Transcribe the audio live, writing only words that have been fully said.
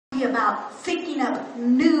be about thinking of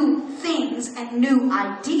new things and new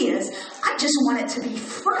ideas. I just want it to be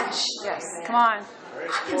fresh. Yes, come on.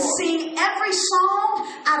 I can sing every song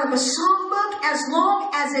out of a songbook as long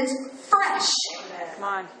as it's fresh. Come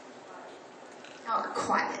on. Y'all are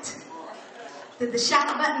quiet. Did the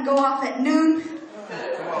shout button go off at noon?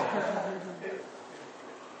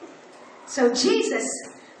 So Jesus,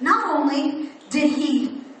 not only did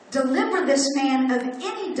he deliver this man of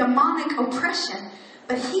any demonic oppression,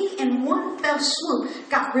 but he in one fell swoop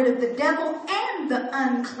got rid of the devil and the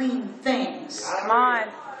unclean things. Come on.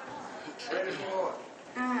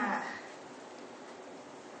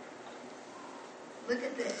 Look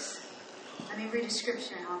at this. Let me read a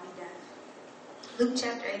scripture and I'll be done. Luke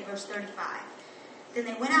chapter 8, verse 35. Then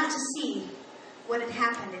they went out to see what had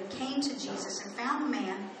happened and came to Jesus and found the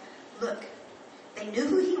man. Look, they knew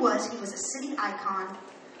who he was. He was a city icon.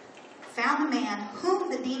 Found the man whom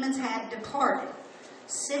the demons had departed,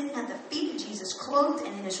 sitting at the feet of Jesus, clothed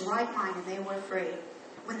and in his right mind, and they were afraid.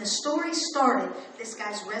 When the story started, this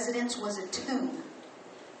guy's residence was a tomb.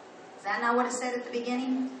 Is that not what it said at the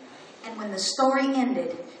beginning? And when the story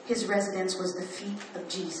ended, his residence was the feet of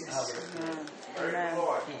Jesus. Amen.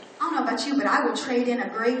 I don't know about you, but I would trade in a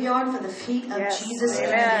graveyard for the feet of Jesus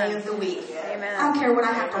every day of the week. Amen. I don't care what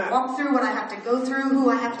I have to walk through, what I have to go through, who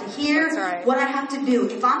I have to hear, what I have to do.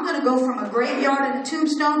 If I'm going to go from a graveyard and a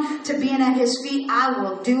tombstone to being at his feet, I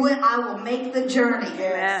will do it. I will make the journey.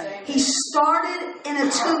 Amen. He started in a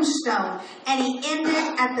tombstone and he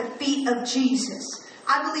ended at the feet of Jesus.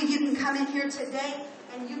 I believe you can come in here today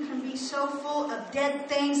and you can be so full of dead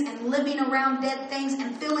things and living around dead things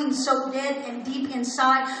and feeling so dead and deep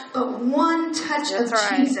inside. But one touch of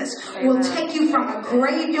Jesus will take you from a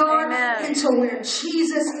graveyard into where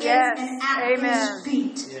Jesus is and at his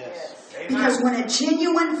feet. Because when a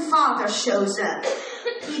genuine father shows up,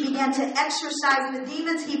 he began to exorcise the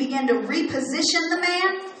demons. He began to reposition the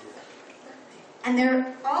man. And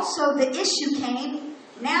there also the issue came.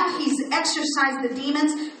 Now he's exorcised the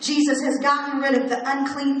demons. Jesus has gotten rid of the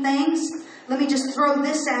unclean things. Let me just throw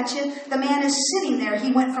this at you. The man is sitting there.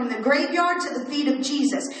 He went from the graveyard to the feet of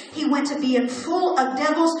Jesus. He went to being full of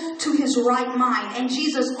devils to his right mind. And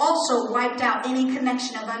Jesus also wiped out any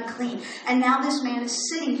connection of unclean. And now this man is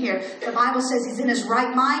sitting here. The Bible says he's in his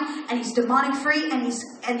right mind and he's demonic free and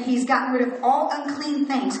he's gotten rid of all unclean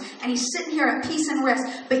things. And he's sitting here at peace and rest.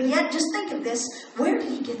 But yet, just think of this. Where did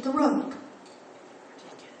he get the robe?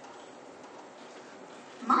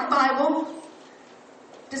 My Bible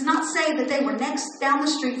does not say that they were next down the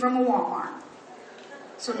street from a Walmart.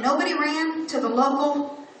 So nobody ran to the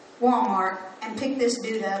local Walmart and picked this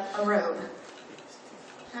dude up a robe.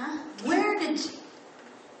 Huh?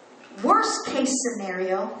 Worst case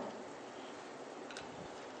scenario,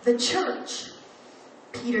 the church,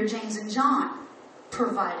 Peter, James, and John,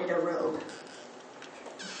 provided a robe.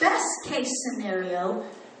 Best case scenario,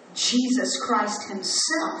 Jesus Christ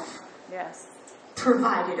himself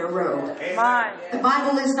provided a robe. The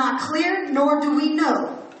Bible is not clear, nor do we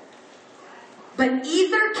know. But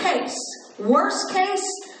either case, worst case,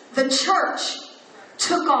 the church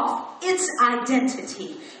took off its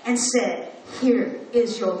identity and said, here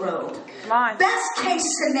is your robe. Best case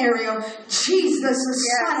scenario, Jesus,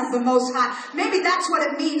 the Son of the Most High. Maybe that's what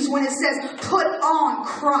it means when it says, put on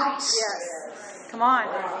Christ. Come on.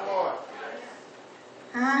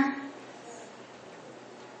 Huh?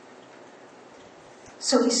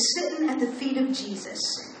 So he's sitting at the feet of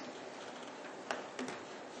Jesus.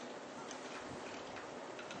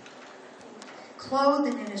 Clothed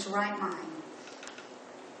and in his right mind.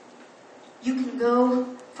 You can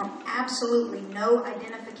go from absolutely no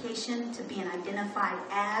identification to being identified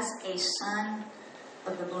as a son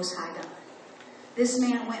of the Most High God. This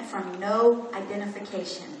man went from no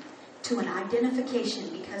identification to an identification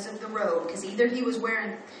because of the robe. Because either he was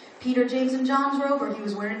wearing Peter, James, and John's robe, or he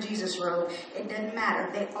was wearing Jesus' robe. It didn't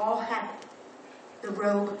matter. They all had the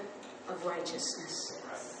robe of righteousness.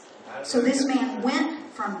 So this man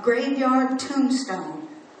went from graveyard, tombstone,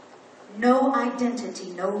 no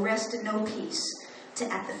identity, no rest and no peace, to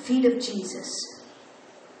at the feet of Jesus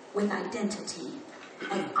with identity.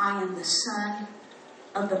 And I am the Son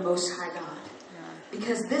of the Most High God.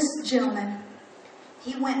 Because this gentleman,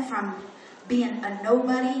 he went from being a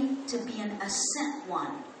nobody to being a sent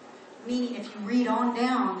one. Meaning, if you read on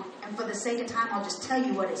down, and for the sake of time, I'll just tell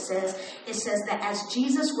you what it says. It says that as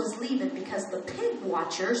Jesus was leaving, because the pig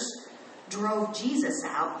watchers drove Jesus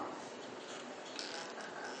out,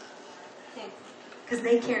 because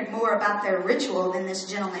they cared more about their ritual than this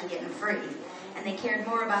gentleman getting free. and they cared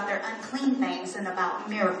more about their unclean things than about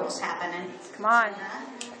miracles happening. Come on.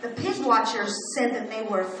 The pig watchers said that they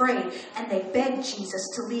were afraid, and they begged Jesus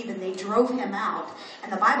to leave, and they drove him out.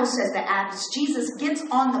 And the Bible says that as Jesus gets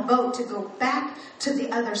on the boat to go back to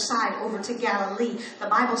the other side over to Galilee, the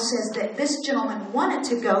Bible says that this gentleman wanted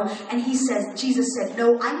to go, and Jesus said,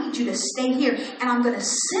 no, I need you to stay here, and I'm going to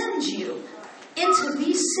send you into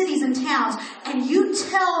these cities and towns, and you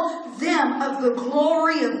tell them of the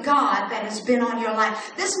glory of God that has been on your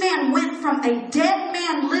life. This man went from a dead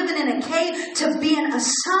man living in a cave to being a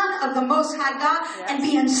son of the Most High God and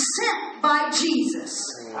being sent by Jesus.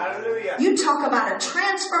 Hallelujah. You talk about a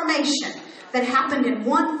transformation that happened in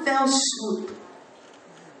one fell swoop.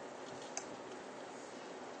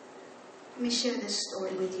 Let me share this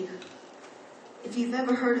story with you. If you've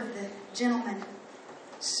ever heard of the gentleman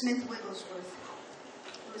Smith Wigglesworth,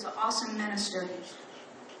 he was an awesome minister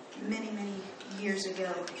many, many years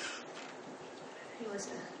ago. He was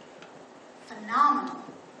a phenomenal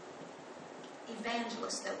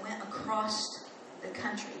evangelist that went across the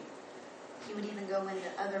country. He would even go into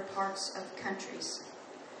other parts of countries.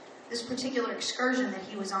 This particular excursion that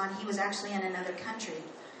he was on, he was actually in another country.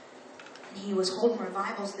 And he was holding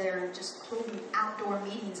revivals there and just holding outdoor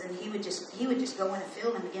meetings, and he would just go in a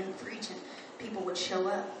field and begin preaching. People would show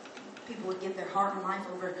up. People would give their heart and life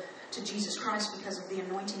over to Jesus Christ because of the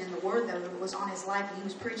anointing and the word that was on his life. And he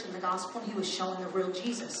was preaching the gospel, and he was showing the real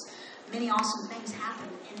Jesus. Many awesome things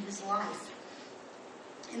happened in his life.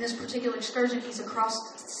 In this particular excursion, he's across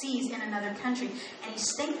seas in another country, and he's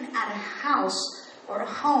staying at a house or a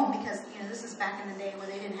home, because this is back in the day where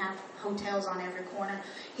they didn't have hotels on every corner.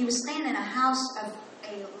 He was staying in a house of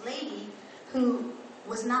a lady who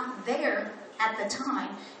was not there at the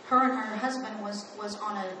time. Her and her husband was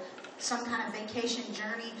on some kind of vacation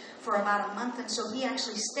journey for about a month, and so he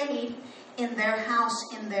actually stayed in their house,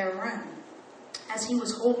 in their room, as he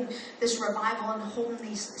was holding this revival and holding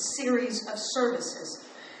these series of services.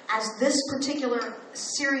 As this particular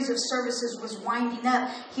series of services was winding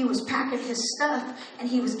up, he was packing his stuff, and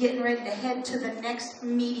he was getting ready to head to the next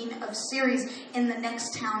meeting of series in the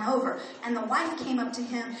next town over. And the wife came up to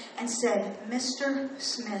him and said, Mr.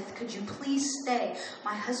 Smith, could you please stay?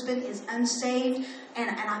 My husband is unsaved, and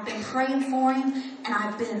I've been praying for him, and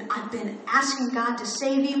I've been asking God to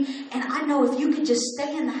save him, and I know if you could just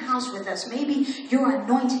stay in the house with us, maybe your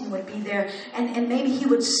anointing would be there, and maybe he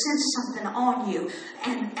would sense something on you.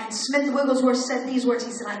 And Smith Wigglesworth said these words.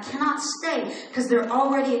 He said, I cannot stay because they're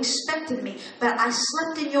already expecting me, but I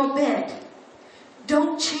slept in your bed.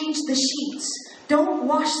 Don't change the sheets. Don't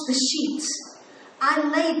wash the sheets. I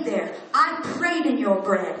laid there. I prayed in your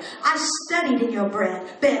bed. I studied in your bed.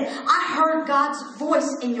 I heard God's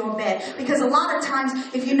voice in your bed. Because a lot of times,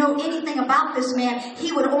 if you know anything about this man,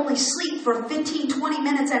 he would only sleep for 15, 20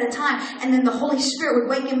 minutes at a time. And then the Holy Spirit would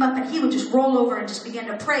wake him up, and he would just roll over and just begin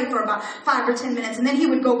to pray for about 5 or 10 minutes. And then he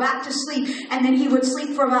would go back to sleep. And then he would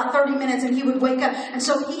sleep for about 30 minutes, and he would wake up. And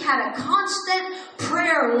so he had a constant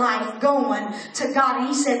prayer life going to God. And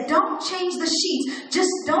he said, don't change the sheets.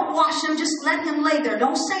 Just don't wash them. Just let him lay there.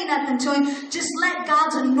 Don't say nothing to him. Just let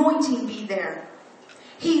God's anointing be there.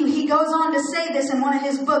 He goes on to say this in one of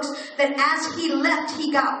his books, that as he left,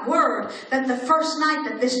 he got word that the first night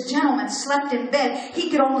that this gentleman slept in bed, he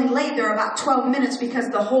could only lay there about 12 minutes because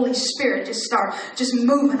the Holy Spirit just started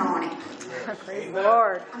moving on him. Praise the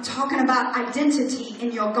Lord. I'm talking about identity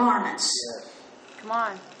in your garments. Come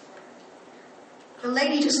on. The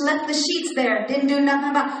lady just left the sheets there. Didn't do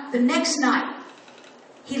nothing about it. The next night,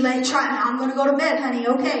 he lay trying. I'm going to go to bed, honey.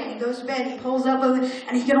 Okay. And he goes to bed. He pulls up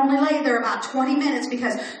and he could only lay there about 20 minutes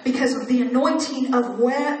because of the anointing of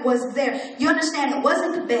what was there. You understand? It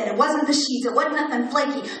wasn't the bed. It wasn't the sheets. It wasn't nothing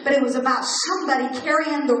flaky. But it was about somebody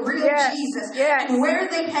carrying the real Jesus. Yes. And where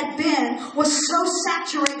they had been was so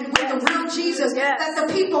saturated with the real Jesus that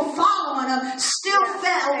the people following him still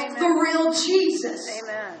felt the real Jesus.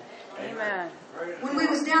 Amen. Amen. When we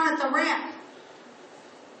was down at the ramp,